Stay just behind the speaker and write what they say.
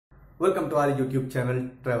Welcome to our YouTube channel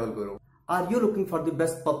Travel Guru. Are you looking for the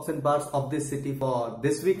best pubs and bars of this city for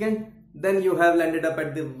this weekend? Then you have landed up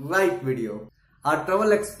at the right video. Our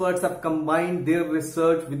travel experts have combined their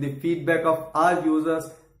research with the feedback of our users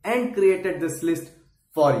and created this list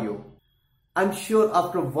for you. I'm sure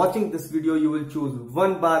after watching this video you will choose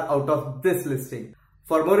one bar out of this listing.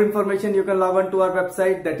 For more information you can log on to our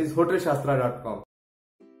website, that is hotelshastra.com.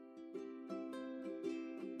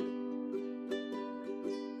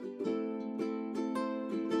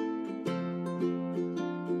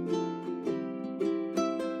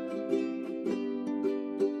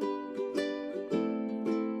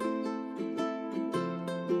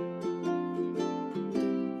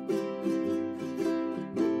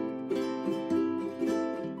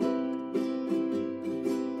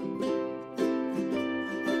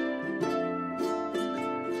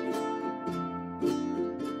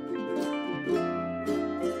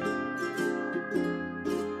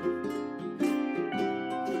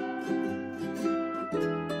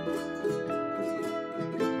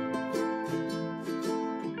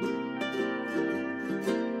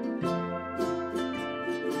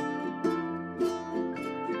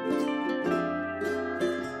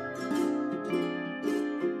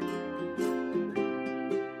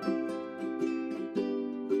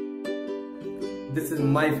 This is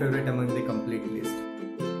my favorite among the complete list.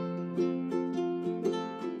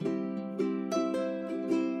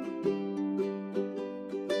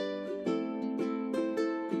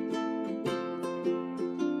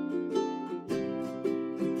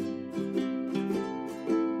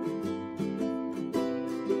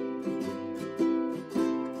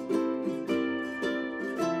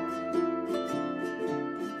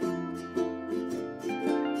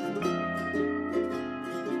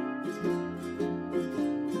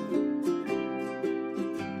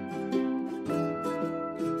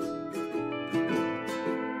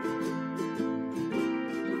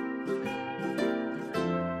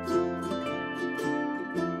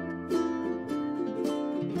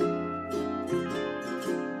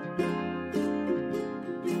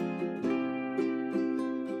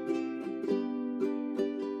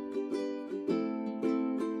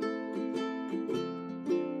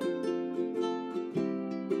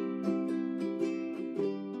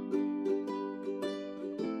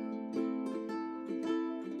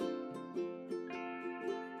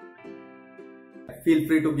 Feel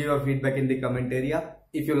free to give your feedback in the comment area.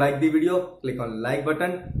 If you like the video, click on like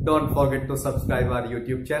button. Don't forget to subscribe our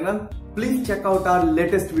YouTube channel. Please check out our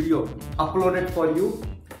latest video uploaded for you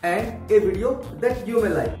and a video that you may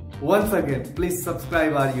like. Once again, please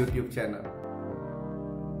subscribe our YouTube channel.